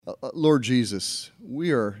Lord Jesus,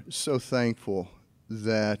 we are so thankful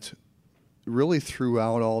that really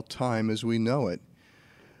throughout all time as we know it,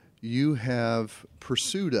 you have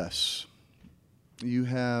pursued us. You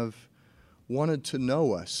have wanted to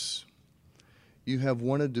know us. You have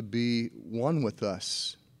wanted to be one with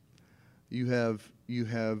us. You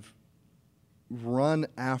have run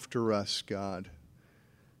after us, God,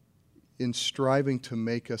 in striving to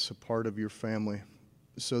make us a part of your family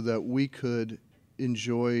so that we could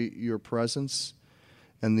enjoy your presence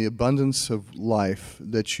and the abundance of life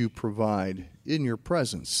that you provide in your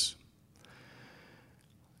presence.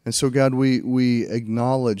 And so, God, we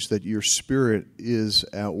acknowledge that your Spirit is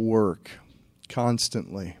at work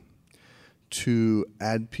constantly to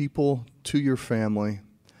add people to your family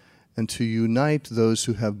and to unite those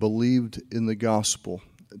who have believed in the gospel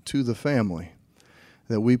to the family,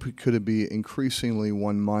 that we could be increasingly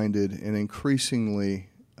one-minded and increasingly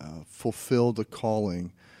fulfill the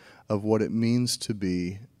calling of what it means to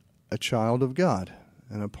be a child of God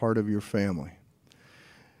and a part of your family.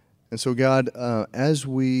 And so, God, as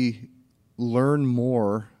we learn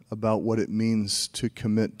more about what it means to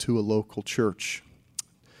commit to a local church,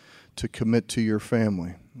 to commit to your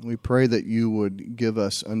family, we pray that you would give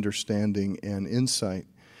us understanding and insight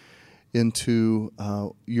into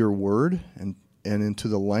your word and into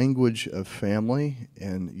the language of family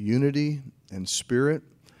and unity and spirit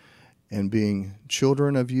and being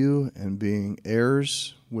children of you and being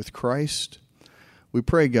heirs with Christ. We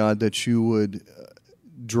pray, God, that you would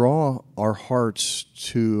draw our hearts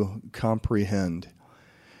to comprehend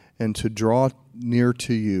and to draw near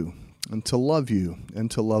to you and to love you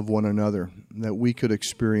and to love one another, that we could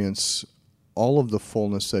experience all of the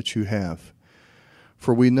fullness that you have.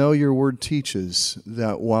 For we know your word teaches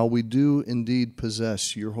that while we do indeed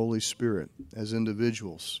possess your Holy Spirit as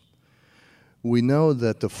individuals, we know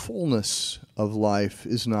that the fullness of life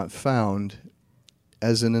is not found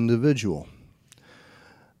as an individual,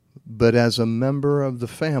 but as a member of the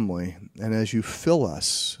family, and as you fill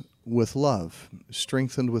us with love,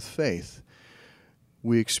 strengthened with faith,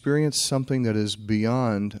 we experience something that is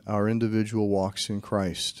beyond our individual walks in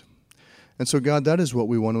Christ. And so, God, that is what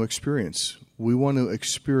we want to experience. We want to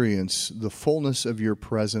experience the fullness of your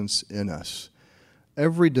presence in us.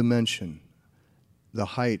 Every dimension, the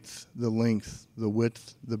height, the length, the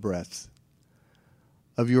width, the breadth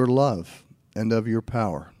of your love and of your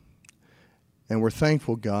power. And we're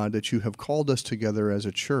thankful, God, that you have called us together as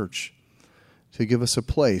a church to give us a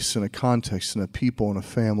place and a context and a people and a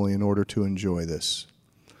family in order to enjoy this.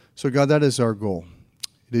 So, God, that is our goal.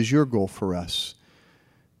 It is your goal for us.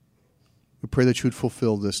 We pray that you would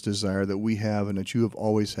fulfill this desire that we have and that you have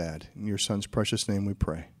always had. In your Son's precious name we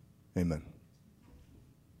pray. Amen.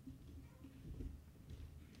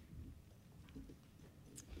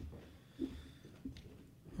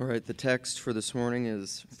 All right, the text for this morning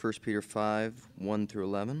is 1 Peter 5, 1 through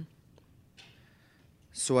 11.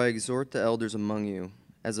 So I exhort the elders among you,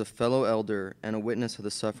 as a fellow elder and a witness of the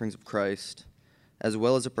sufferings of Christ, as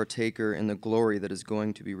well as a partaker in the glory that is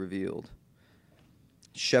going to be revealed.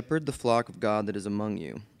 Shepherd the flock of God that is among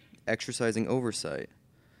you, exercising oversight,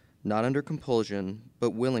 not under compulsion,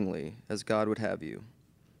 but willingly, as God would have you,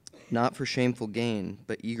 not for shameful gain,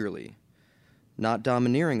 but eagerly, not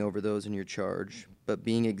domineering over those in your charge, but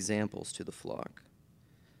being examples to the flock.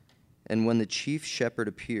 And when the chief shepherd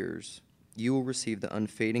appears, you will receive the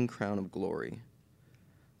unfading crown of glory.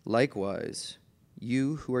 Likewise,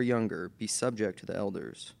 you who are younger, be subject to the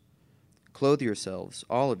elders. Clothe yourselves,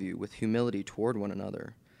 all of you, with humility toward one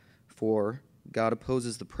another, for God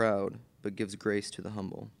opposes the proud, but gives grace to the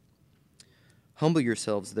humble. Humble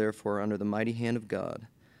yourselves, therefore, under the mighty hand of God,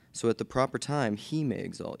 so at the proper time he may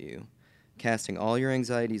exalt you, casting all your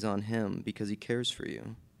anxieties on him because he cares for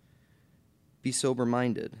you. Be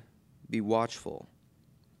sober-minded, be watchful.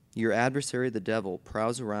 Your adversary, the devil,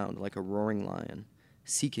 prowls around like a roaring lion,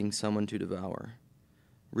 seeking someone to devour.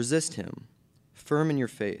 Resist him, firm in your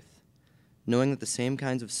faith, knowing that the same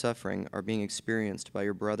kinds of suffering are being experienced by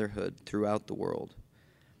your brotherhood throughout the world.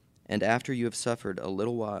 And after you have suffered a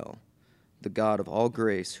little while, the God of all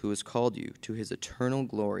grace, who has called you to his eternal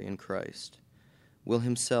glory in Christ, will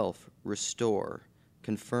himself restore,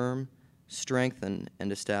 confirm, strengthen,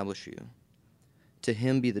 and establish you. To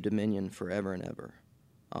him be the dominion forever and ever.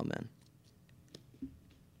 Amen.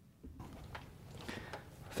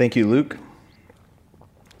 Thank you, Luke.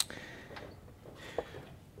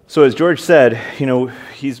 So as George said,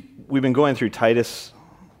 we've been going through Titus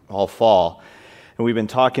all fall, and we've been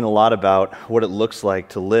talking a lot about what it looks like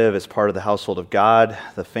to live as part of the household of God,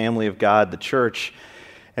 the family of God, the church.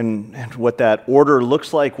 and what that order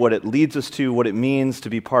looks like, what it leads us to, what it means to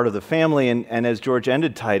be part of the family. And as George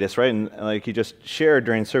ended Titus, right, and like he just shared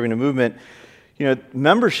during serving the movement,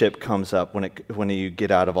 membership comes up when you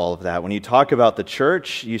get out of all of that. When you talk about the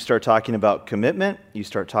church, you start talking about commitment, you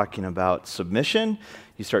start talking about submission,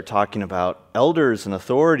 you start talking about elders and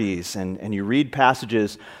authorities, and you read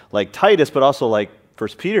passages like Titus, but also like 1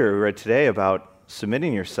 Peter we read today about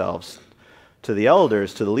submitting yourselves to the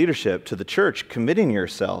elders, to the leadership, to the church, committing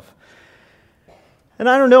yourself. And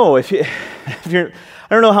I don't know I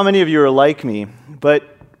don't know how many of you are like me, but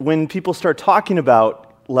when people start talking about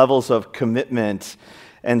levels of commitment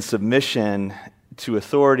and submission to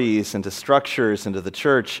authorities and to structures and to the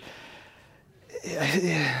church,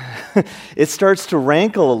 it starts to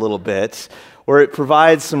rankle a little bit, or it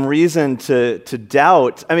provides some reason to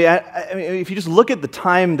doubt. I mean, if you just look at the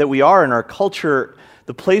time that we are in our culture,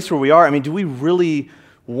 the place where we are, do we really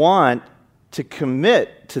want to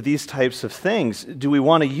commit to these types of things? Do we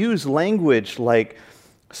want to use language like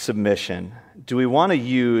submission? Do we want to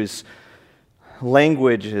use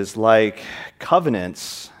languages like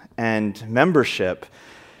covenants and membership?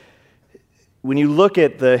 When you look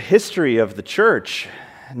at the history of the church,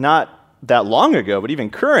 not that long ago, but even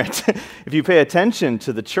current, if you pay attention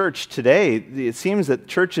to the church today, it seems that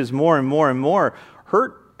churches more and more and more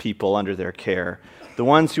hurt people under their care. The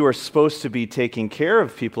ones who are supposed to be taking care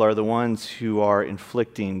of people are the ones who are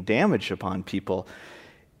inflicting damage upon people.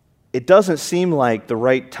 It doesn't seem like the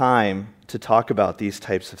right time to talk about these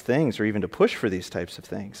types of things or even to push for these types of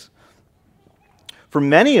things. For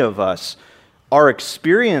many of us, our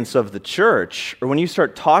experience of the church, or when you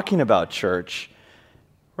start talking about church,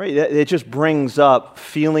 right, it just brings up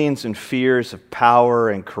feelings and fears of power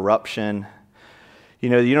and corruption. You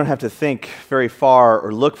don't have to think very far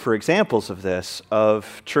or look for examples of this,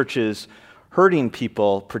 of churches hurting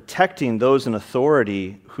people, protecting those in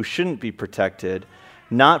authority who shouldn't be protected,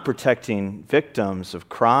 not protecting victims of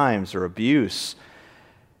crimes or abuse,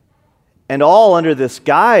 and all under this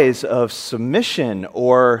guise of submission,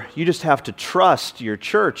 or you just have to trust your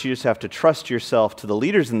church, you just have to trust yourself to the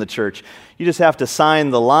leaders in the church, you just have to sign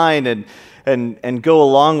the line and go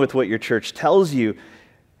along with what your church tells you.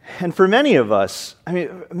 And for many of us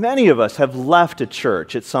have left a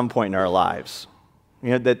church at some point in our lives.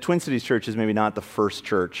 That Twin Cities Church is maybe not the first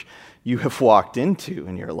church you have walked into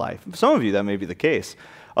in your life. Some of you, that may be the case.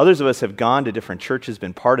 Others of us have gone to different churches,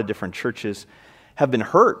 been part of different churches, have been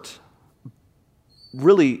hurt,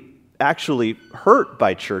 really actually hurt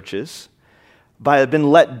by churches, have been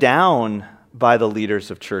let down by the leaders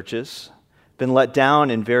of churches, been let down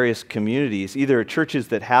in various communities, either churches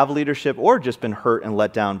that have leadership or just been hurt and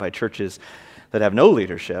let down by churches that have no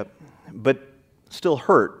leadership, but still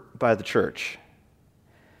hurt by the church.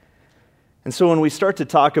 And so when we start to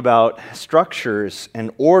talk about structures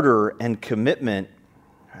and order and commitment,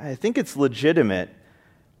 I think it's legitimate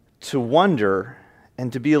to wonder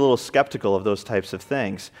and to be a little skeptical of those types of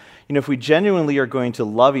things. If we genuinely are going to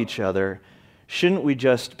love each other, shouldn't we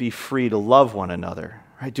just be free to love one another?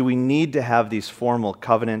 Right? Do we need to have these formal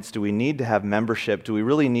covenants? Do we need to have membership? Do we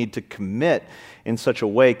really need to commit in such a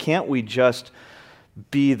way? Can't we just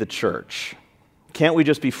be the church? Can't we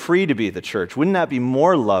just be free to be the church? Wouldn't that be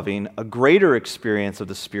more loving, a greater experience of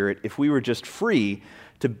the Spirit, if we were just free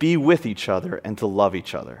to be with each other and to love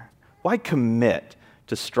each other? Why commit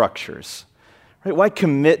to structures? Right? Why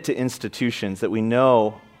commit to institutions that we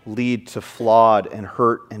know lead to flawed and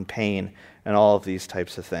hurt and pain and all of these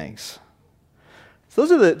types of things? So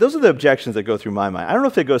those are the objections that go through my mind. I don't know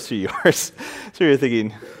if it goes through yours. So you're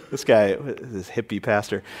thinking, this guy, this hippie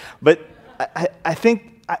pastor. But I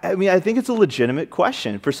think it's a legitimate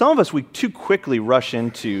question. For some of us, we too quickly rush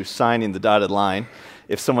into signing the dotted line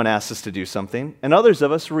if someone asks us to do something. And others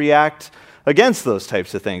of us react against those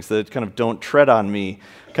types of things, that kind of don't tread on me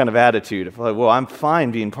kind of attitude of like, well, I'm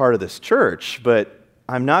fine being part of this church, but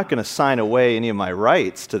I'm not going to sign away any of my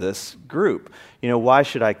rights to this group. Why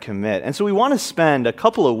should I commit? And so we want to spend a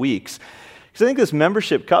couple of weeks, because I think this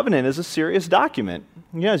membership covenant is a serious document.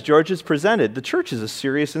 As George has presented, the church is a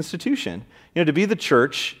serious institution. To be the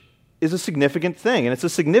church is a significant thing, and it's a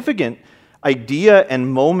significant idea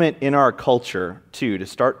and moment in our culture, too, to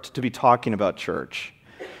start to be talking about church.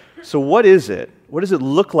 So what is it? What does it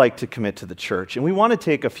look like to commit to the church? And we want to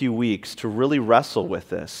take a few weeks to really wrestle with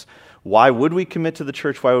this. Why would we commit to the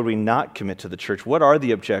church? Why would we not commit to the church? What are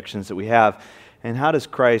the objections that we have? And how does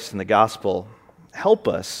Christ and the gospel help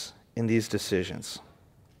us in these decisions?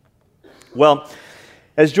 Well,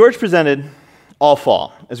 as George presented all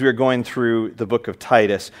fall, as we were going through the book of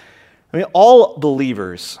Titus, all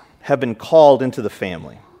believers have been called into the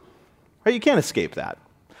family. Right? You can't escape that.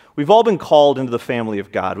 We've all been called into the family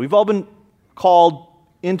of God. We've all been called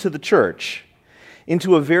into the church,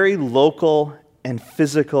 into a very local and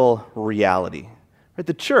physical reality. Right?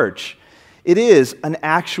 The church, it is an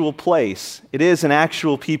actual place. It is an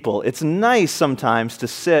actual people. It's nice sometimes to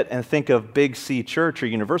sit and think of Big C Church or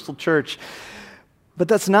Universal Church, but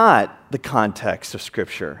that's not the context of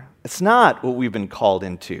Scripture. It's not what we've been called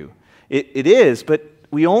into. It is, but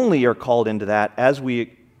we only are called into that as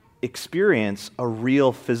we experience a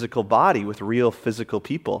real physical body with real physical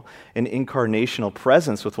people, an incarnational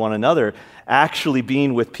presence with one another, actually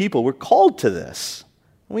being with people. We're called to this.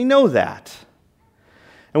 We know that.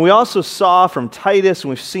 And we also saw from Titus, and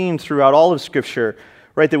we've seen throughout all of Scripture,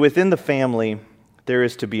 right, that within the family there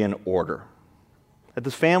is to be an order. That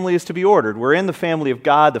the family is to be ordered. We're in the family of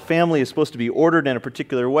God. The family is supposed to be ordered in a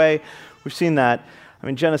particular way. We've seen that,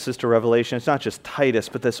 Genesis to Revelation. It's not just Titus,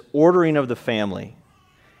 but this ordering of the family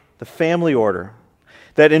order.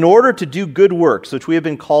 That in order to do good works, which we have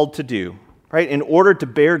been called to do, right, in order to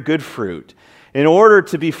bear good fruit, in order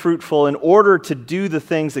to be fruitful, in order to do the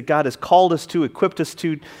things that God has called us to, equipped us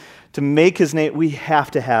to make His name, we have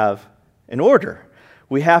to have an order.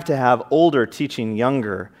 We have to have older teaching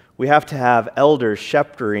younger. We have to have elders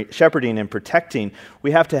shepherding and protecting.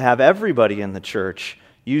 We have to have everybody in the church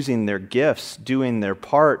using their gifts, doing their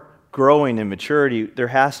part, growing in maturity. There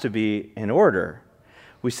has to be an order.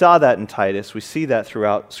 We saw that in Titus. We see that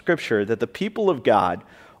throughout Scripture, that the people of God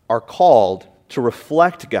are called to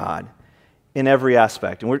reflect God in every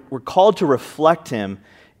aspect. And we're called to reflect Him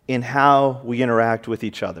in how we interact with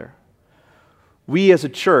each other. We as a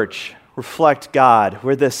church reflect God.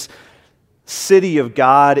 We're this city of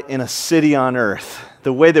God in a city on earth.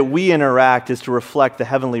 The way that we interact is to reflect the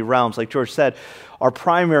heavenly realms. Like George said, our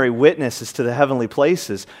primary witness is to the heavenly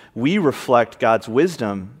places. We reflect God's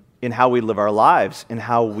wisdom in how we live our lives, in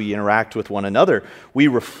how we interact with one another. We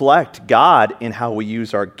reflect God in how we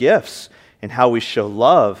use our gifts, in how we show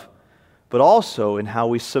love, but also in how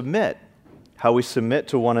we submit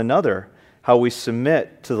to one another, how we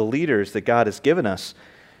submit to the leaders that God has given us.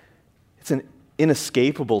 It's an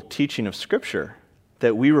inescapable teaching of Scripture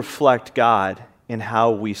that we reflect God in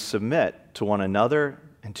how we submit to one another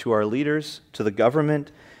and to our leaders, to the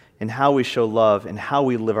government, in how we show love and how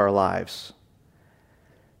we live our lives.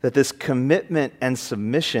 That this commitment and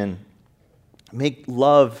submission make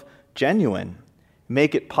love genuine,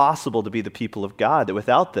 make it possible to be the people of God, that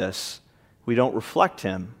without this, we don't reflect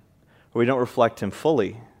Him, or we don't reflect Him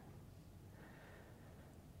fully.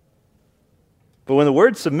 But when the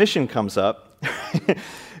word submission comes up,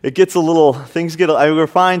 it gets we're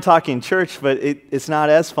fine talking church, but it's not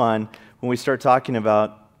as fun when we start talking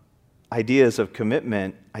about ideas of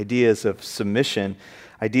commitment, ideas of submission,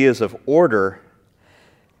 ideas of order.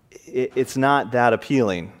 It's not that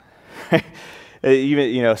appealing.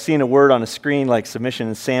 Even, seeing a word on a screen like submission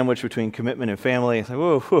and sandwich between commitment and family, it's like,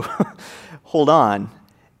 whoa, hold on.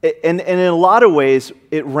 And in a lot of ways,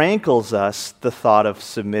 it rankles us, the thought of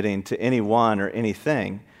submitting to anyone or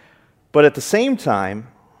anything. But at the same time,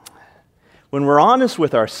 when we're honest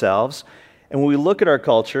with ourselves, and when we look at our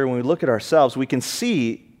culture, when we look at ourselves, we can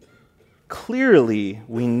see clearly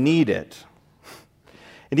we need it.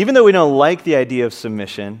 And even though we don't like the idea of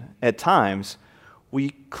submission at times, we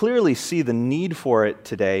clearly see the need for it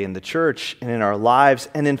today in the church and in our lives.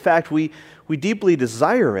 And in fact, we deeply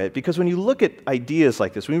desire it, because when you look at ideas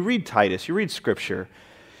like this, when you read Titus, you read Scripture,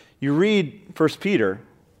 you read 1 Peter,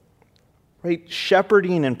 right?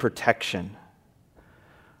 Shepherding and protection.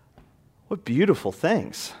 What beautiful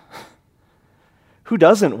things. Who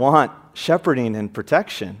doesn't want shepherding and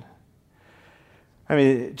protection?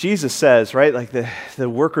 Jesus says, right, like the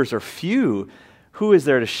workers are few. Who is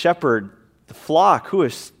there to shepherd the flock? Who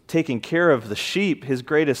is taking care of the sheep? His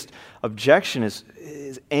greatest objection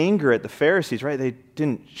is anger at the Pharisees, right? They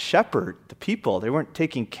didn't shepherd the people. They weren't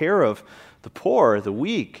taking care of the poor, the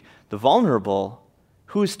weak, the vulnerable.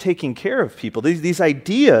 Who's taking care of people? These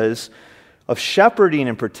ideas of shepherding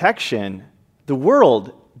and protection, the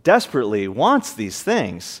world desperately wants these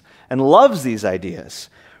things and loves these ideas.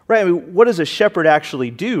 Right? What does a shepherd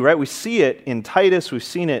actually do? Right? We see it in Titus, we've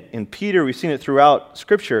seen it in Peter, we've seen it throughout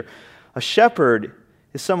Scripture. A shepherd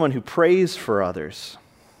is someone who prays for others,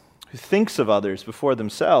 who thinks of others before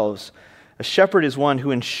themselves. A shepherd is one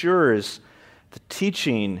who ensures the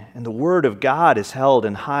teaching and the word of God is held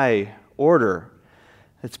in high order.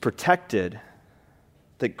 It's protected,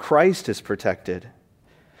 that Christ is protected.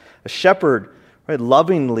 A shepherd, right,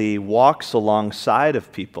 lovingly walks alongside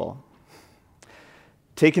of people,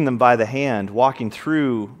 taking them by the hand, walking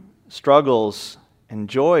through struggles and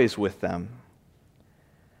joys with them.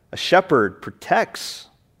 A shepherd protects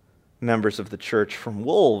members of the church from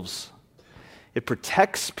wolves. It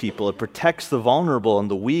protects people. It protects the vulnerable and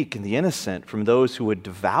the weak and the innocent from those who would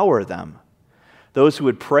devour them, those who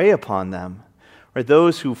would prey upon them, right?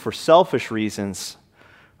 Those who, for selfish reasons,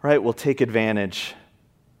 right, will take advantage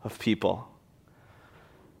of people.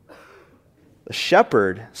 The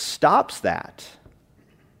shepherd stops that.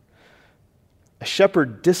 A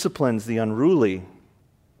shepherd disciplines the unruly,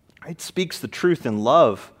 right? Speaks the truth in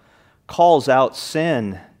love, calls out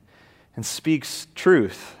sin, and speaks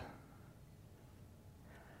truth.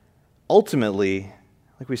 Ultimately,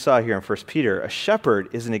 like we saw here in 1 Peter, a shepherd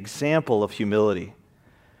is an example of humility,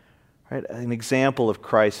 right? An example of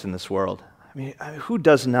Christ in this world. I mean, who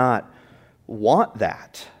does not want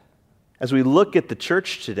that? As we look at the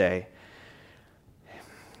church today,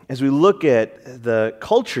 as we look at the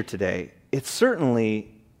culture today, it's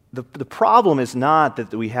certainly, the problem is not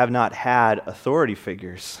that we have not had authority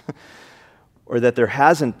figures or that there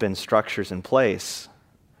hasn't been structures in place,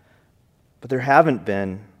 but there haven't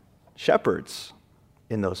been shepherds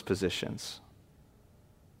in those positions.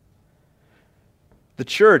 The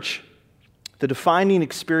church, the defining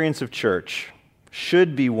experience of church,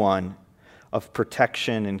 should be one of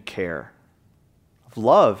protection and care, of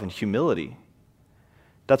love and humility.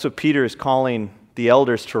 That's what Peter is calling the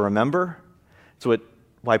elders to remember. It's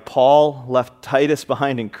why Paul left Titus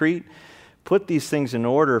behind in Crete. Put these things in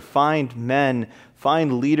order. Find men,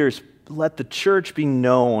 find leaders. Let the church be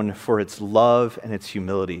known for its love and its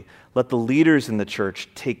humility. Let the leaders in the church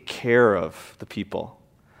take care of the people.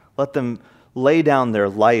 Let them lay down their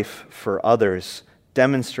life for others,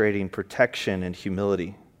 demonstrating protection and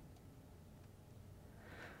humility.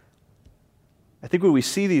 I think when we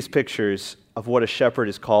see these pictures of what a shepherd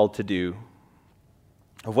is called to do,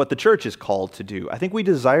 of what the church is called to do, I think we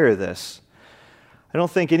desire this. I don't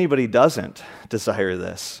think anybody doesn't desire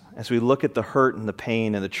this. As we look at the hurt and the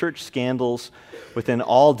pain, and the church scandals within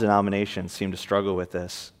all denominations seem to struggle with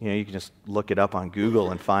this. You know, you can just look it up on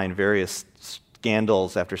Google and find various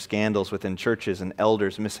scandals after scandals within churches and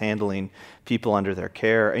elders mishandling people under their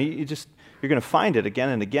care. And you're going to find it again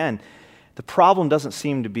and again. The problem doesn't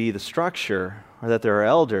seem to be the structure or that there are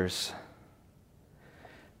elders.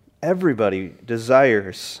 Everybody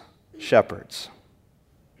desires shepherds.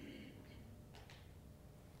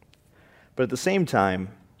 But at the same time,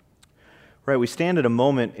 right, we stand at a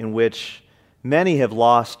moment in which many have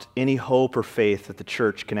lost any hope or faith that the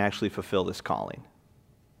church can actually fulfill this calling.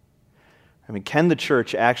 I mean, can the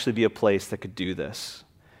church actually be a place that could do this?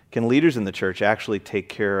 Can leaders in the church actually take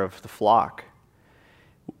care of the flock?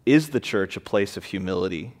 Is the church a place of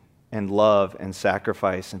humility and love and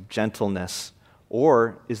sacrifice and gentleness?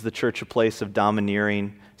 Or is the church a place of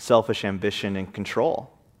domineering, selfish ambition and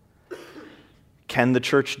control? Can the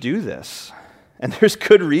church do this? And there's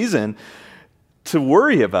good reason to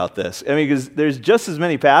worry about this. I mean, because there's just as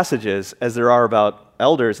many passages as there are about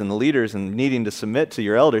elders and the leaders and needing to submit to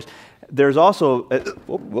your elders. There's also,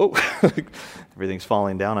 everything's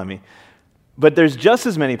falling down on me. But there's just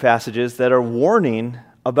as many passages that are warning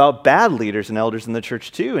about bad leaders and elders in the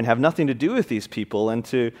church too, and have nothing to do with these people, and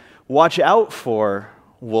to watch out for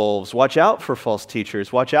wolves, watch out for false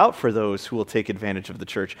teachers, watch out for those who will take advantage of the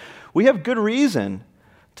church. We have good reason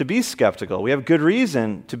to be skeptical. We have good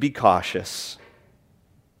reason to be cautious.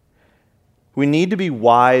 We need to be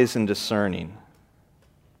wise and discerning.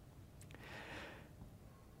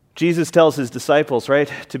 Jesus tells his disciples,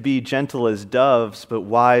 right, to be gentle as doves, but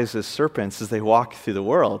wise as serpents as they walk through the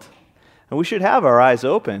world. And we should have our eyes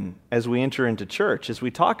open as we enter into church, as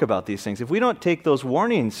we talk about these things. If we don't take those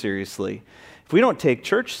warnings seriously, if we don't take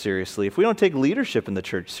church seriously, if we don't take leadership in the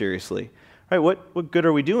church seriously, right, what good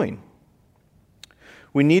are we doing?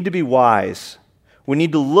 We need to be wise. We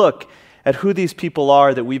need to look at who these people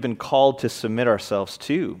are that we've been called to submit ourselves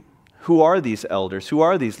to. Who are these elders? Who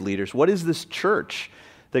are these leaders? What is this church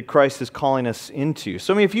that Christ is calling us into?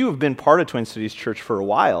 So many of you have been part of Twin Cities Church for a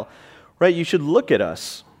while, right? You should look at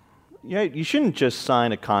us. You shouldn't just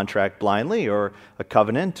sign a contract blindly or a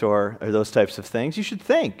covenant or those types of things. You should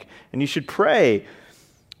think and you should pray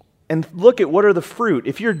and look at what are the fruit.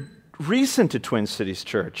 If you're recent to Twin Cities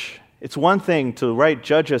Church, it's one thing to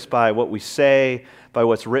judge us by what we say, by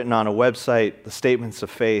what's written on a website, the statements of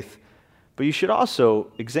faith, but you should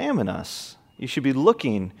also examine us. You should be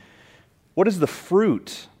looking, what is the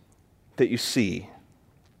fruit that you see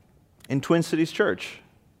in Twin Cities Church?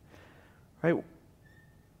 Right?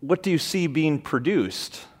 What do you see being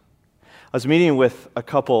produced? I was meeting with a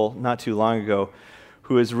couple not too long ago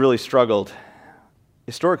who has really struggled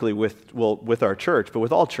historically with our church, but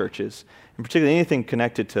with all churches, and particularly anything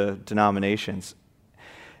connected to denominations,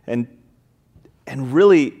 and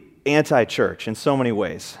really anti-church in so many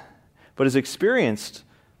ways. but has experienced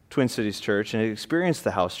Twin Cities Church and has experienced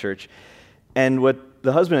the house church. And what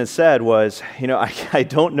the husband had said was, I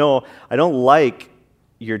don't know, I don't like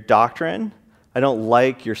your doctrine, I don't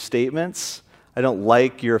like your statements, I don't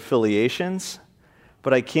like your affiliations,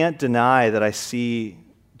 but I can't deny that I see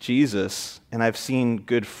Jesus and I've seen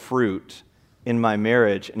good fruit in my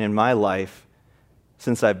marriage and in my life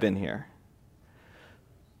since I've been here.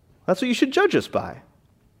 That's what you should judge us by.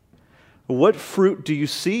 What fruit do you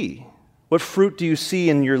see? What fruit do you see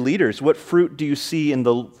in your leaders? What fruit do you see in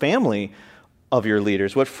the family of your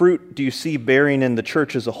leaders? What fruit do you see bearing in the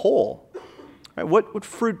church as a whole? Right? What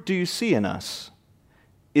fruit do you see in us?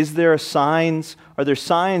 Are there signs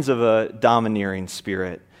of a domineering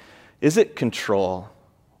spirit? Is it control?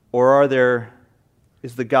 Or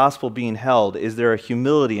is the gospel being held? Is there a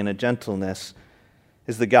humility and a gentleness?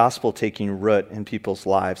 Is the gospel taking root in people's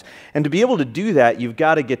lives? And to be able to do that, you've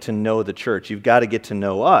got to get to know the church. You've got to get to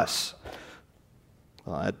know us.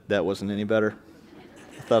 Well, that wasn't any better.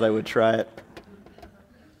 I thought I would try it.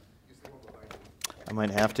 I might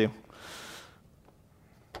have to.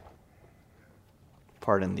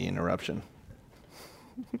 Pardon the interruption.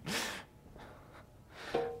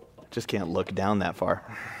 Just can't look down that far.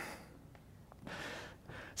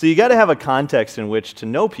 So you got to have a context in which to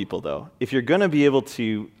know people, though. If you're going to be able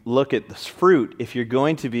to look at this fruit, if you're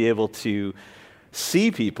going to be able to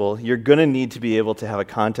see people, you're going to need to be able to have a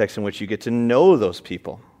context in which you get to know those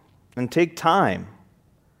people and take time.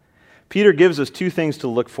 Peter gives us two things to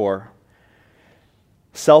look for: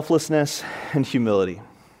 selflessness and humility.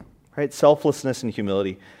 Right? Selflessness and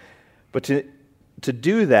humility. But to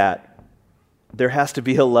do that, there has to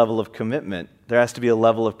be a level of commitment. There has to be a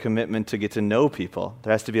level of commitment to get to know people.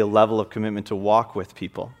 There has to be a level of commitment to walk with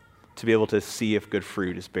people, to be able to see if good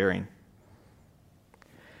fruit is bearing.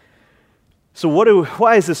 So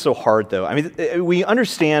why is this so hard, though? I mean, we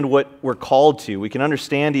understand what we're called to. We can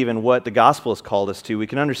understand even what the gospel has called us to. We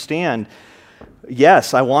can understand,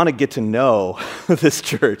 yes, I want to get to know this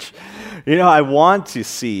church. I want to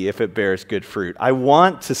see if it bears good fruit. I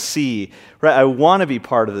want to see, right? I want to be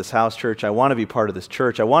part of this house church. I want to be part of this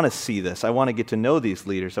church. I want to see this. I want to get to know these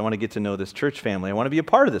leaders. I want to get to know this church family. I want to be a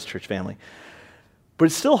part of this church family. But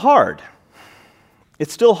it's still hard.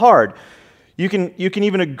 It's still hard. You can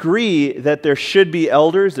even agree that there should be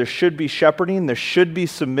elders, there should be shepherding, there should be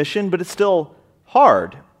submission, but it's still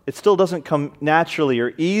hard. It still doesn't come naturally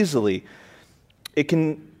or easily. It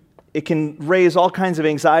can raise all kinds of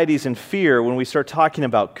anxieties and fear when we start talking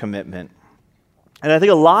about commitment. And I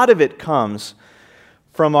think a lot of it comes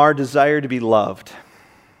from our desire to be loved,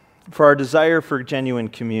 for our desire for genuine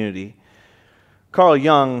community. Carl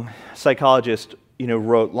Jung, psychologist,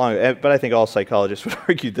 wrote long, but I think all psychologists would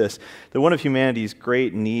argue this, that one of humanity's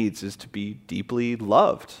great needs is to be deeply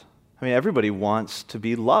loved. I mean, everybody wants to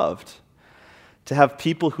be loved, to have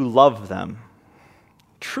people who love them,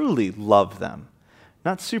 truly love them.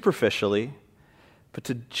 Not superficially, but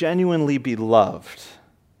to genuinely be loved.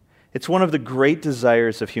 It's one of the great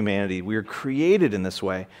desires of humanity. We are created in this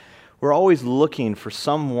way. We're always looking for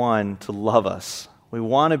someone to love us. We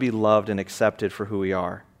want to be loved and accepted for who we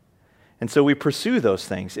are. And so we pursue those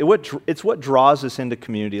things. It's what draws us into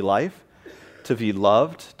community life, to be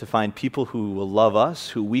loved, to find people who will love us,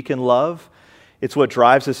 who we can love. It's what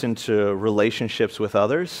drives us into relationships with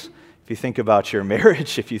others. If you think about your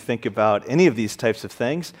marriage, if you think about any of these types of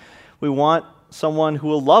things, we want someone who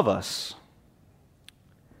will love us.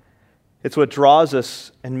 It's what draws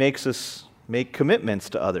us and makes us make commitments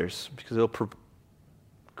to others, because it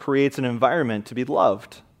creates an environment to be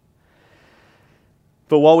loved.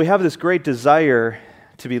 But while we have this great desire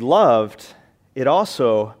to be loved, it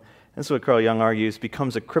also, this is what Carl Jung argues,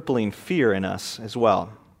 becomes a crippling fear in us as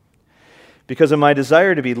well. Because of my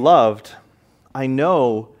desire to be loved, I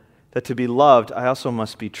know that to be loved, I also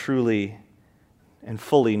must be truly and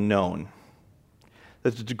fully known.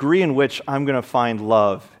 That the degree in which I'm going to find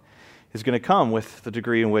love is going to come with the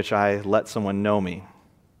degree in which I let someone know me.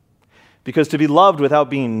 Because to be loved without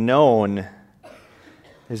being known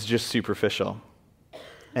is just superficial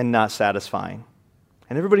and not satisfying.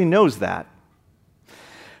 And everybody knows that.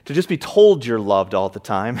 To just be told you're loved all the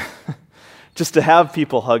time, just to have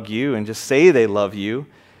people hug you and just say they love you,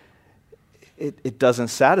 it doesn't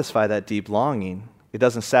satisfy that deep longing. It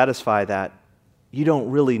doesn't satisfy that, you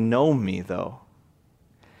don't really know me, though.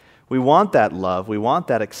 We want that love. We want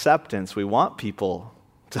that acceptance. We want people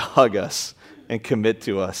to hug us and commit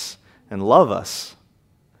to us and love us.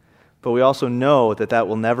 But we also know that that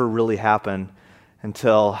will never really happen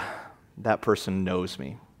until that person knows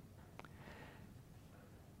me.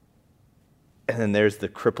 And then there's the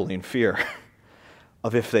crippling fear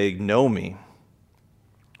of if they know me,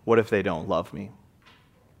 What if they don't love me?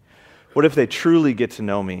 What if they truly get to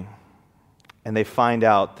know me and they find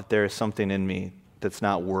out that there is something in me that's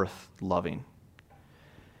not worth loving?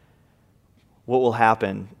 What will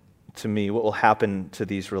happen to me? What will happen to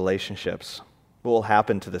these relationships? What will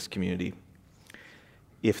happen to this community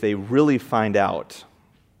if they really find out,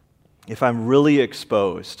 if I'm really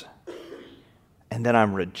exposed and then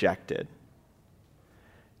I'm rejected?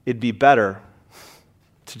 It'd be better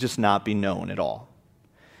to just not be known at all.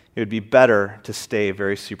 It would be better to stay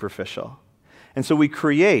very superficial. And so we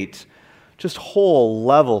create just whole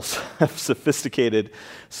levels of sophisticated,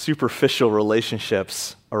 superficial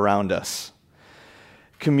relationships around us.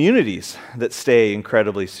 Communities that stay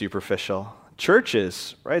incredibly superficial.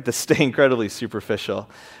 Churches, right, that stay incredibly superficial.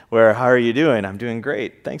 Where, how are you doing? I'm doing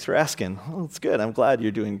great. Thanks for asking. Oh, it's good. I'm glad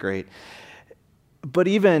you're doing great. But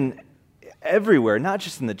even everywhere, not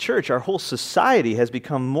just in the church, our whole society has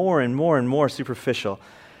become more and more and more superficial.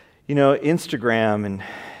 You know, Instagram and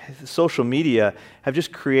social media have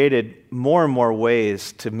just created more and more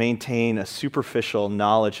ways to maintain a superficial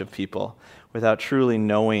knowledge of people without truly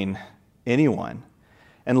knowing anyone,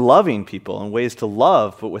 and loving people in ways to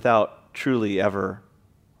love, but without truly ever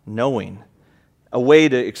knowing. A way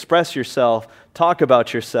to express yourself, talk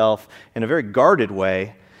about yourself in a very guarded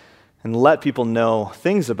way, and let people know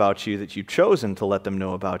things about you that you've chosen to let them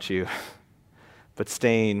know about you, but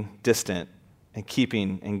staying distant and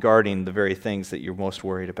keeping and guarding the very things that you're most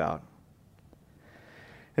worried about.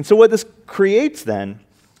 And so what this creates then,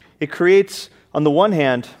 it creates, on the one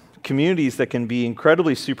hand, communities that can be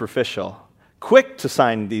incredibly superficial, quick to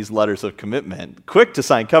sign these letters of commitment, quick to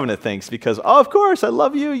sign covenant things because, oh, of course, I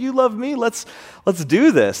love you, you love me, let's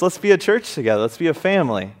do this, let's be a church together, let's be a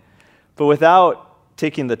family. But without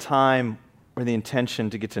taking the time or the intention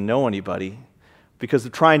to get to know anybody because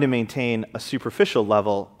of trying to maintain a superficial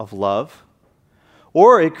level of love,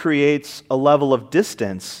 or it creates a level of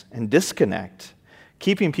distance and disconnect,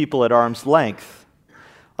 keeping people at arm's length,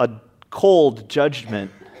 a cold judgment,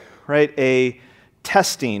 right? A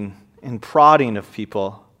testing and prodding of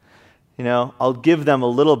people. You know, I'll give them a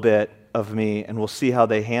little bit of me and we'll see how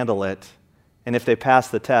they handle it. And if they pass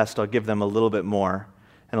the test, I'll give them a little bit more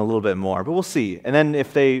and a little bit more. But we'll see. And then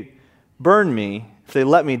if they burn me, if they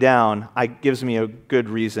let me down, it gives me a good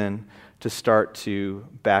reason to start to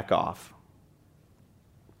back off.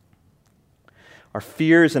 Our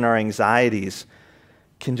fears and our anxieties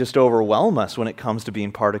can just overwhelm us when it comes to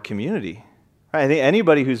being part of community. I think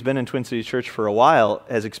anybody who's been in Twin Cities Church for a while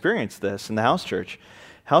has experienced this in the house church.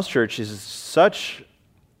 House church is such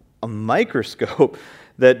a microscope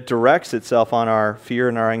that directs itself on our fear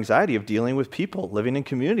and our anxiety of dealing with people, living in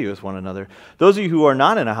community with one another. Those of you who are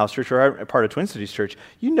not in a house church or are a part of Twin Cities Church,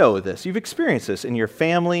 you know this. You've experienced this in your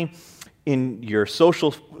family, in your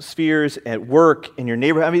social spheres, at work, in your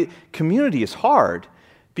neighborhood. I mean, community is hard.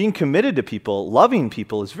 Being committed to people, loving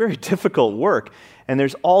people is very difficult work. And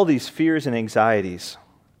there's all these fears and anxieties.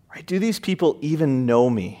 Right? Do these people even know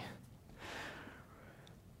me?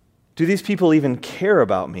 Do these people even care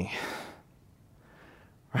about me?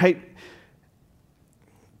 Right?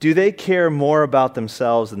 Do they care more about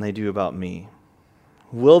themselves than they do about me?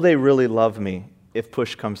 Will they really love me if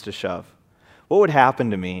push comes to shove? What would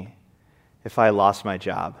happen to me if I lost my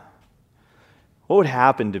job? What would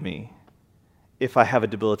happen to me if I have a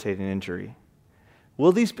debilitating injury?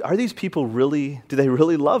 Do these people really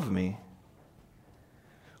love me?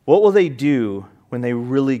 What will they do when they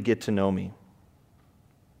really get to know me?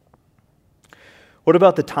 What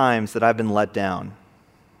about the times that I've been let down?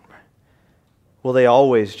 Will they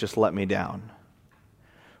always just let me down?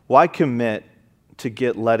 Why commit to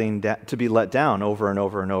be let down over and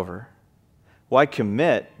over and over? Why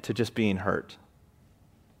commit to just being hurt?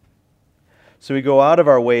 So we go out of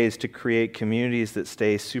our ways to create communities that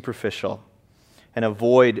stay superficial and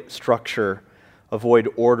avoid structure, avoid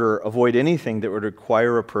order, avoid anything that would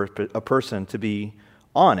require a person to be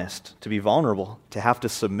honest, to be vulnerable, to have to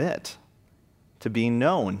submit, to being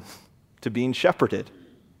known, to being shepherded.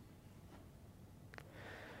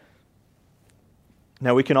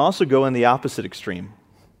 Now, we can also go in the opposite extreme.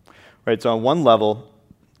 Right? So on one level,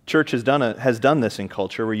 church has done this in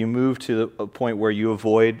culture, where you move to a point where you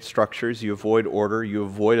avoid structures, you avoid order, you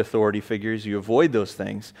avoid authority figures, you avoid those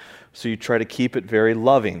things. So you try to keep it very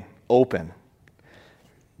loving, open.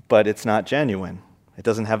 But it's not genuine. It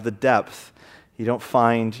doesn't have the depth. You don't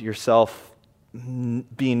find yourself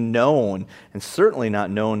being known, and certainly not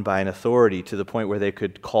known by an authority to the point where they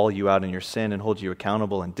could call you out in your sin and hold you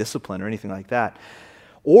accountable and discipline or anything like that.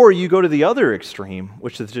 Or you go to the other extreme,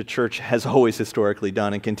 which the church has always historically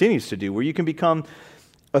done and continues to do, where you can become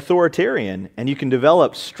authoritarian, and you can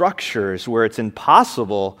develop structures where it's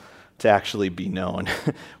impossible to actually be known,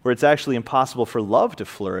 where it's actually impossible for love to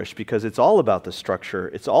flourish because it's all about the structure,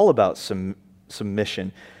 it's all about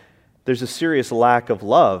submission. There's a serious lack of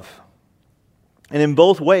love. And in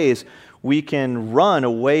both ways, we can run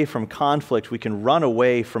away from conflict, we can run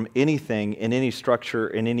away from anything in any structure,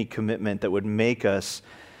 in any commitment that would make us,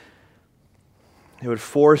 it would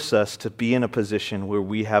force us to be in a position where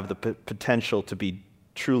we have the potential to be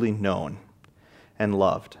truly known and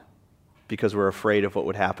loved because we're afraid of what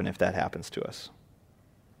would happen if that happens to us.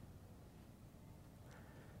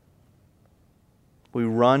 We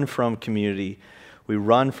run from community. We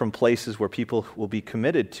run from places where people will be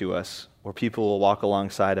committed to us, where people will walk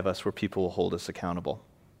alongside of us, where people will hold us accountable.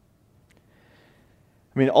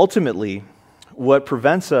 I mean, ultimately, what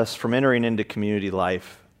prevents us from entering into community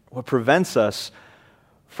life, what prevents us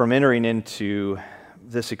from entering into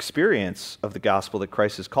this experience of the gospel that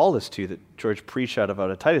Christ has called us to, that George preached out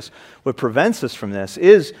of Titus, what prevents us from this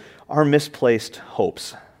is our misplaced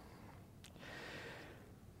hopes.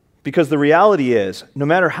 Because the reality is, no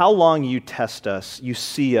matter how long you test us, you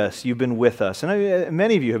see us, you've been with us, and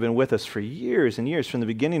many of you have been with us for years and years from the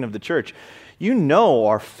beginning of the church, you know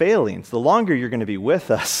our failings. The longer you're going to be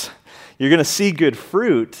with us, you're going to see good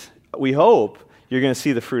fruit, we hope. You're going to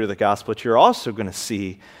see the fruit of the gospel, but you're also going to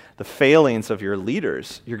see the failings of your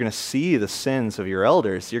leaders. You're going to see the sins of your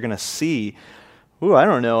elders. You're going to see, I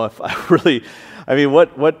don't know if I really,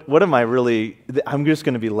 what am I really, I'm just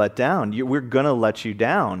going to be let down. We're going to let you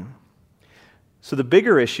down. So the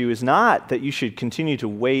bigger issue is not that you should continue to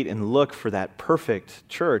wait and look for that perfect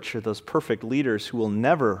church or those perfect leaders who will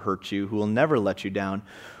never hurt you, who will never let you down,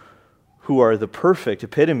 who are the perfect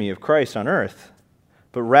epitome of Christ on earth.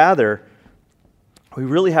 But rather, we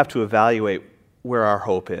really have to evaluate where our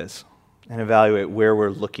hope is and evaluate where we're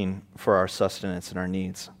looking for our sustenance and our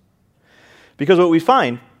needs. Because what we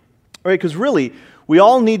find, right, because really, we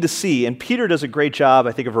all need to see, and Peter does a great job,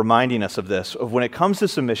 I think, of reminding us of this, of when it comes to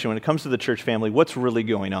submission, when it comes to the church family, what's really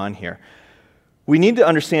going on here. We need to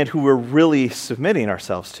understand who we're really submitting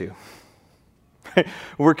ourselves to.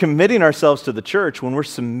 We're committing ourselves to the church, when we're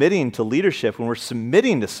submitting to leadership, when we're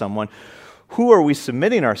submitting to someone, who are we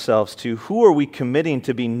submitting ourselves to? Who are we committing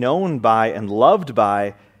to be known by and loved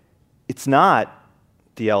by? It's not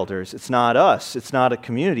the elders. It's not us. It's not a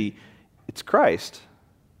community. It's Christ,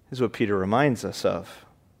 is what Peter reminds us of.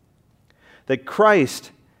 That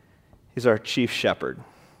Christ is our chief shepherd.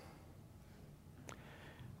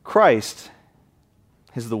 Christ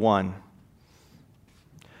is the one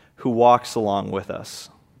who walks along with us.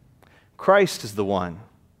 Christ is the one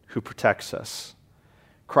who protects us.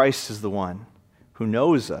 Christ is the one who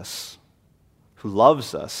knows us, who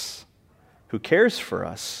loves us, who cares for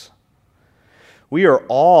us. We are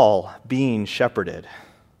all being shepherded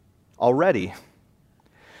already.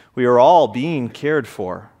 We are all being cared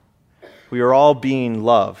for. We are all being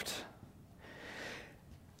loved.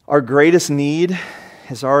 Our greatest need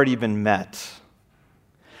has already been met.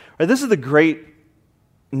 Right, this is the great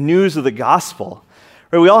news of the gospel.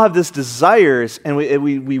 Right, we all have this desires, and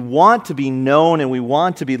we want to be known, and we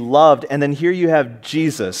want to be loved, and then here you have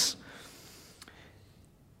Jesus.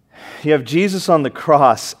 You have Jesus on the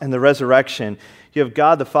cross and the resurrection. You have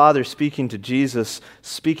God the Father speaking to Jesus,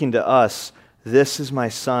 speaking to us. This is my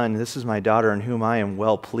son, this is my daughter, in whom I am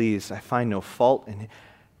well pleased. I find no fault in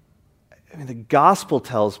him. The gospel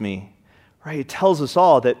tells me, right, it tells us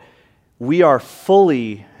all that we are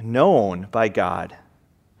fully known by God.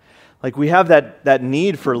 Like we have that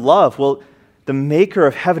need for love. Well, the maker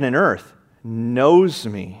of heaven and earth knows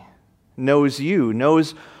me, knows you,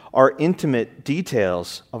 knows our intimate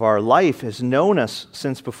details of our life, has known us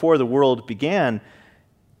since before the world began.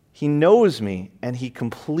 He knows me, and he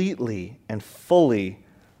completely and fully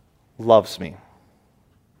loves me.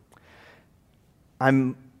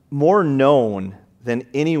 I'm more known than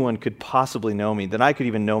anyone could possibly know me, than I could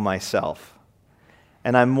even know myself.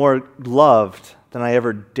 And I'm more loved than I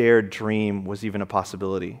ever dared dream was even a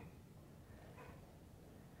possibility.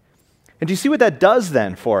 And do you see what that does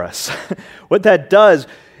then for us? What that does,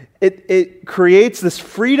 it creates this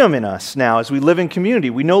freedom in us now as we live in community.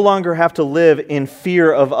 We no longer have to live in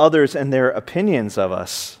fear of others and their opinions of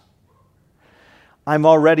us. I'm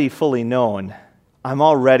already fully known. I'm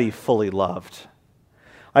already fully loved.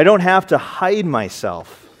 I don't have to hide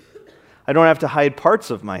myself. I don't have to hide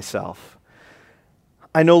parts of myself.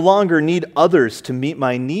 I no longer need others to meet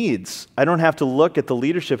my needs. I don't have to look at the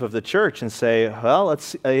leadership of the church and say, well,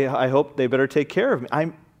 I hope they better take care of me.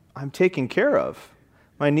 I'm taken care of.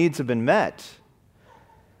 My needs have been met.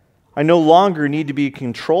 I no longer need to be in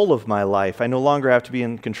control of my life. I no longer have to be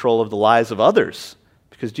in control of the lives of others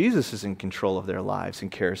because Jesus is in control of their lives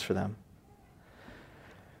and cares for them.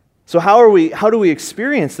 So how do we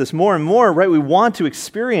experience this more and more, right? We want to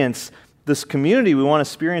experience this community. We want to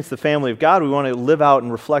experience the family of God. We want to live out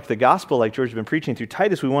and reflect the gospel like George has been preaching through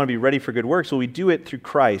Titus. We want to be ready for good works. So we do it through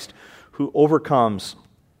Christ, who overcomes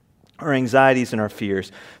our anxieties and our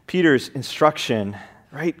fears. Peter's instruction,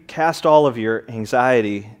 right? Cast all of your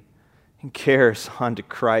anxiety and cares onto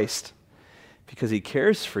Christ because he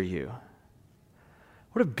cares for you.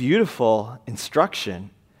 What a beautiful instruction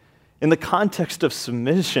in the context of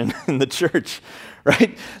submission in the church,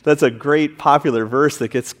 right? That's a great popular verse that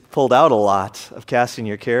gets pulled out a lot, of casting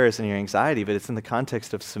your cares and your anxiety, but it's in the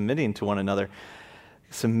context of submitting to one another,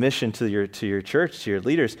 submission to your church, to your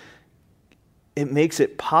leaders. It makes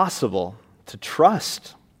it possible to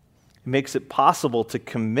trust. It makes it possible to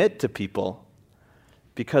commit to people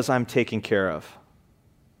because I'm taken care of.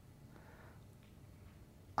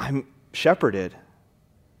 I'm shepherded.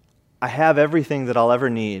 I have everything that I'll ever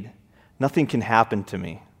need. Nothing can happen to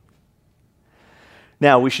me.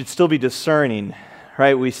 Now, we should still be discerning,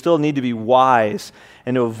 right? We still need to be wise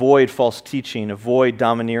and to avoid false teaching, avoid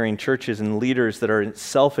domineering churches and leaders that are in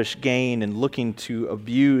selfish gain and looking to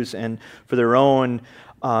abuse and for their own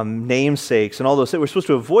namesakes and all those things. We're supposed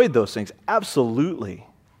to avoid those things, absolutely.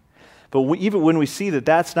 But even when we see that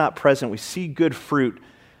that's not present, we see good fruit,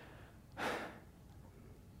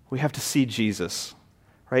 we have to see Jesus,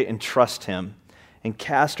 right? And trust him and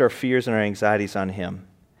cast our fears and our anxieties on him.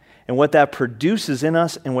 And what that produces in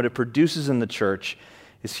us and what it produces in the church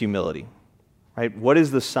is humility, right? What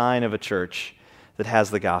is the sign of a church that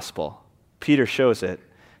has the gospel? Peter shows it.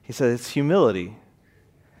 He says it's humility.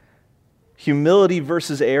 Humility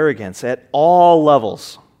versus arrogance at all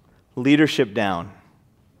levels, leadership down.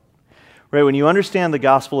 Right? When you understand the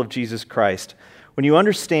gospel of Jesus Christ, when you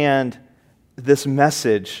understand this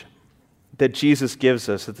message that Jesus gives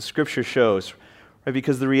us, that the scripture shows, right?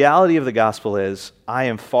 Because the reality of the gospel is, I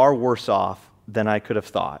am far worse off than I could have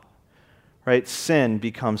thought. Right? Sin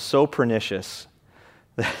becomes so pernicious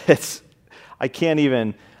that I can't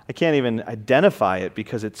even identify it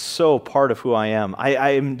because it's so part of who I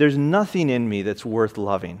am. There's nothing in me that's worth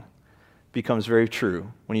loving. Becomes very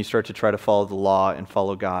true when you start to try to follow the law and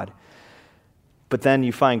follow God. But then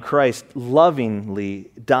you find Christ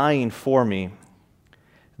lovingly dying for me.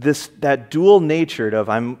 That dual-natured of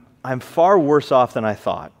I'm far worse off than I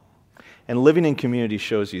thought. And living in community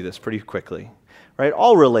shows you this pretty quickly. Right?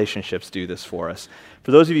 All relationships do this for us.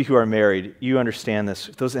 For those of you who are married, you understand this.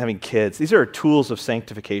 Those having kids, these are tools of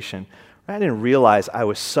sanctification. Right? I didn't realize I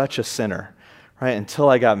was such a sinner, right, until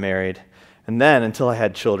I got married. And then until I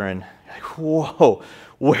had children. Like, whoa,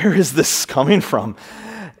 where is this coming from?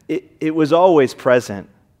 It was always present.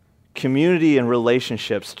 Community and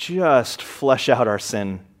relationships just flesh out our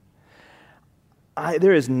sin.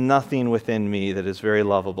 There is nothing within me that is very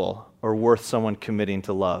lovable or worth someone committing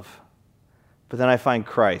to love. But then I find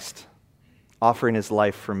Christ offering his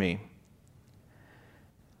life for me.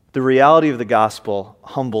 The reality of the gospel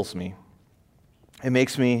humbles me. It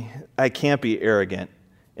makes I can't be arrogant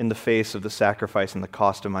in the face of the sacrifice and the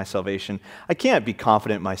cost of my salvation. I can't be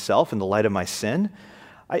confident myself in the light of my sin.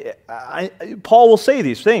 Paul will say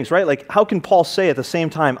these things, right? Like, how can Paul say at the same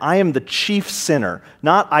time, I am the chief sinner,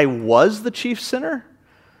 not I was the chief sinner?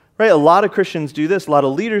 Right? A lot of Christians do this. A lot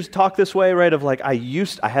of leaders talk this way, right? Of like, I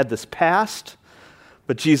had this past,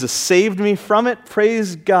 but Jesus saved me from it.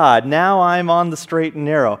 Praise God. Now I'm on the straight and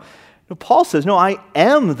narrow. No, Paul says, no, I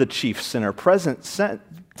am the chief sinner, present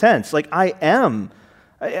tense. Like, I am.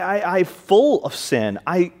 I'm full of sin.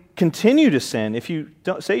 I continue to sin. If you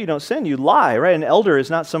don't say you don't sin, you lie, right? An elder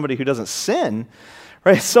is not somebody who doesn't sin,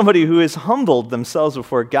 right? It's somebody who has humbled themselves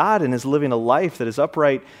before God and is living a life that is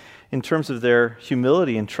upright in terms of their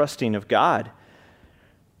humility and trusting of God.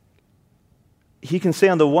 He can say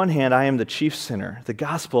on the one hand, I am the chief sinner. The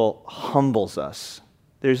gospel humbles us.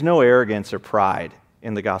 There's no arrogance or pride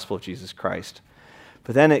in the gospel of Jesus Christ.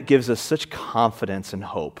 But then it gives us such confidence and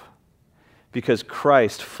hope. Because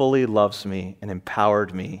Christ fully loves me and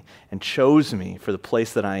empowered me and chose me for the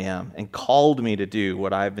place that I am and called me to do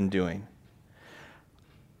what I've been doing.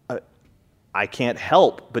 I can't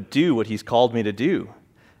help but do what he's called me to do.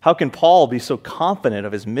 How can Paul be so confident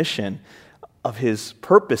of his mission, of his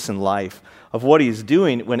purpose in life, of what he's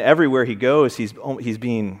doing when everywhere he goes he's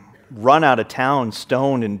being run out of town,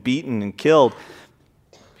 stoned and beaten and killed?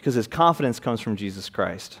 Because his confidence comes from Jesus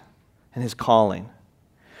Christ and his calling.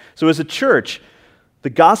 So as a church, the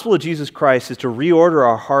gospel of Jesus Christ is to reorder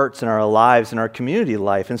our hearts and our lives and our community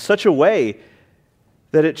life in such a way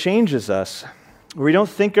that it changes us, where we don't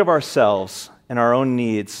think of ourselves and our own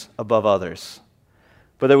needs above others,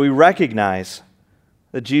 but that we recognize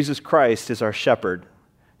that Jesus Christ is our shepherd,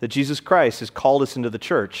 that Jesus Christ has called us into the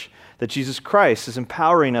church, that Jesus Christ is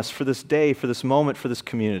empowering us for this day, for this moment, for this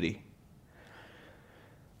community.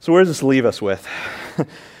 So where does this leave us with?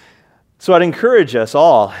 So I'd encourage us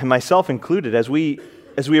all, and myself included, as we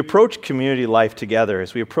approach community life together,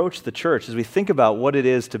 as we approach the church, as we think about what it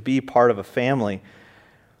is to be part of a family,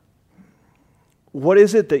 what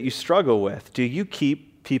is it that you struggle with? Do you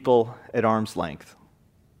keep people at arm's length?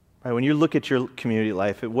 Right, when you look at your community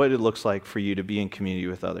life, at what it looks like for you to be in community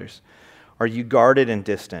with others, are you guarded and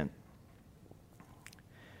distant?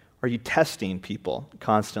 Are you testing people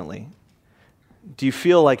constantly? Do you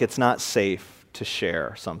feel like it's not safe to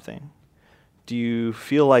share something? Do you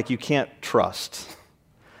feel like you can't trust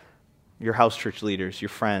your house church leaders, your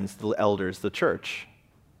friends, the elders, the church?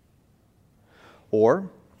 Or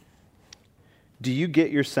do you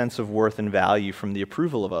get your sense of worth and value from the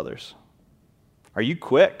approval of others? Are you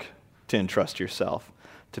quick to entrust yourself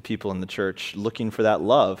to people in the church, looking for that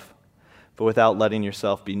love, but without letting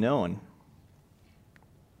yourself be known?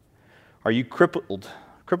 Are you crippled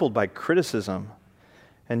by criticism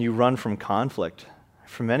and you run from conflict?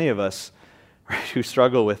 For many of us, right, who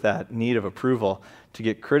struggle with that need of approval, to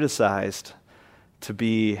get criticized,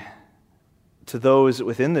 to those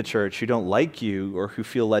within the church who don't like you or who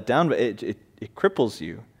feel let down, but it cripples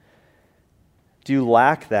you. Do you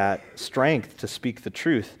lack that strength to speak the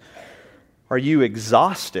truth? Are you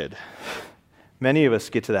exhausted? Many of us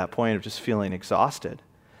get to that point of just feeling exhausted.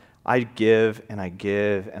 I give and I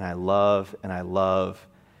give and I love and I love,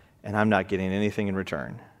 and I'm not getting anything in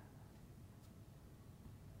return.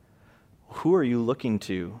 Who are you looking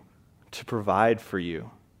to provide for you?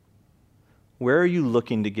 Where are you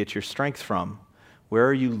looking to get your strength from? Where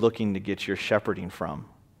are you looking to get your shepherding from?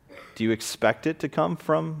 Do you expect it to come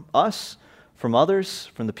from us, from others,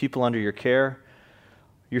 from the people under your care?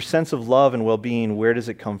 Your sense of love and well-being, where does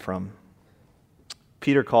it come from?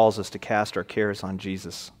 Peter calls us to cast our cares on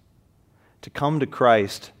Jesus, to come to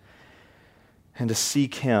Christ and to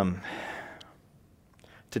seek Him,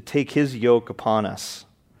 to take His yoke upon us,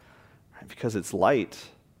 because it's light.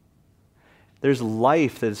 There's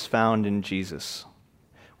life that is found in Jesus.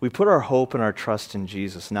 We put our hope and our trust in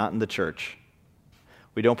Jesus, not in the church.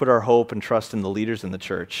 We don't put our hope and trust in the leaders in the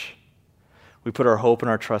church. We put our hope and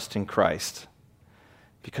our trust in Christ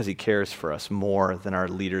because He cares for us more than our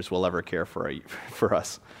leaders will ever care for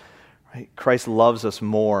us. Right? Christ loves us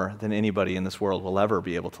more than anybody in this world will ever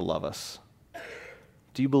be able to love us.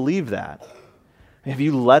 Do you believe that? Have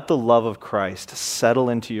you let the love of Christ settle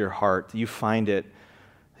into your heart, that you find it,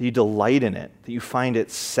 that you delight in it, that you find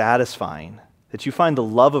it satisfying, that you find the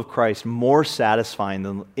love of Christ more satisfying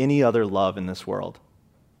than any other love in this world?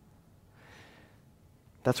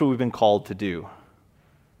 That's what we've been called to do.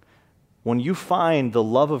 When you find the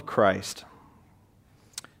love of Christ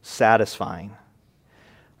satisfying,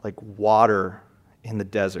 like water in the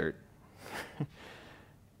desert,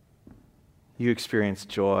 you experience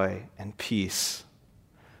joy and peace,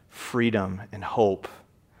 freedom and hope,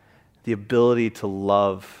 the ability to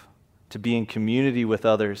love, to be in community with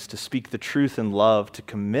others, to speak the truth in love, to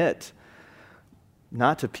commit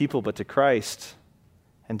not to people but to Christ,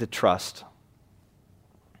 and to trust.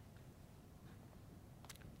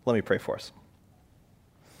 Let me pray for us.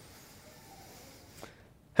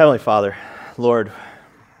 Heavenly Father, Lord,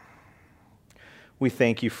 we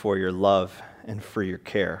thank you for your love and for your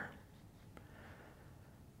care.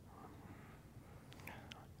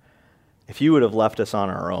 If you would have left us on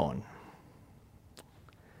our own,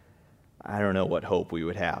 I don't know what hope we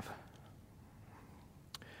would have.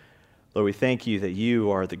 Lord, we thank you that you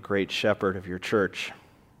are the great shepherd of your church,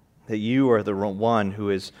 that you are the one who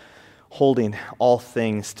is holding all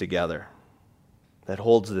things together, that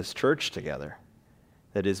holds this church together,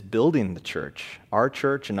 that is building the church, our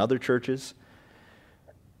church and other churches.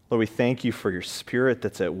 Lord, we thank you for your Spirit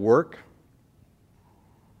that's at work.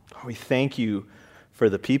 We thank you for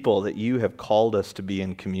the people that you have called us to be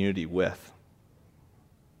in community with.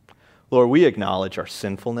 Lord, we acknowledge our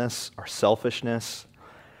sinfulness, our selfishness,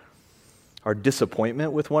 our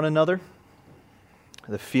disappointment with one another,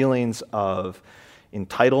 the feelings of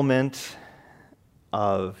entitlement,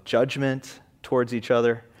 of judgment towards each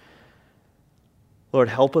other. Lord,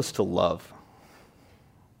 help us to love.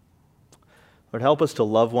 Lord, help us to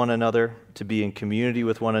love one another, to be in community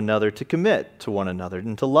with one another, to commit to one another,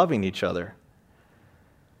 and to loving each other.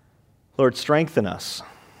 Lord, strengthen us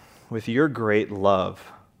with your great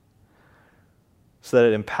love so that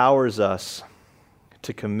it empowers us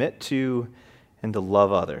to commit to and to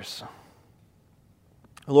love others.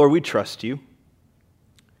 Lord, we trust you.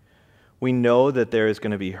 We know that there is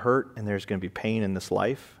going to be hurt and there's going to be pain in this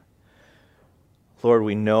life. Lord,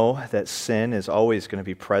 we know that sin is always going to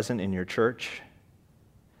be present in your church.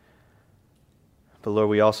 But Lord,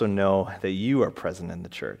 we also know that you are present in the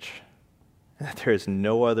church, and that there is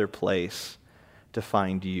no other place to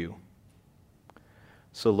find you.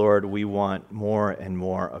 So Lord, we want more and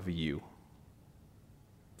more of you.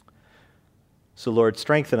 So Lord,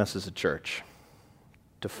 strengthen us as a church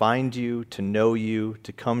to find you, to know you,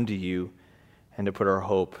 to come to you, and to put our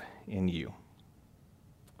hope in you.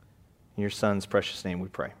 In your Son's precious name we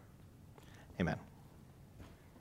pray. Amen.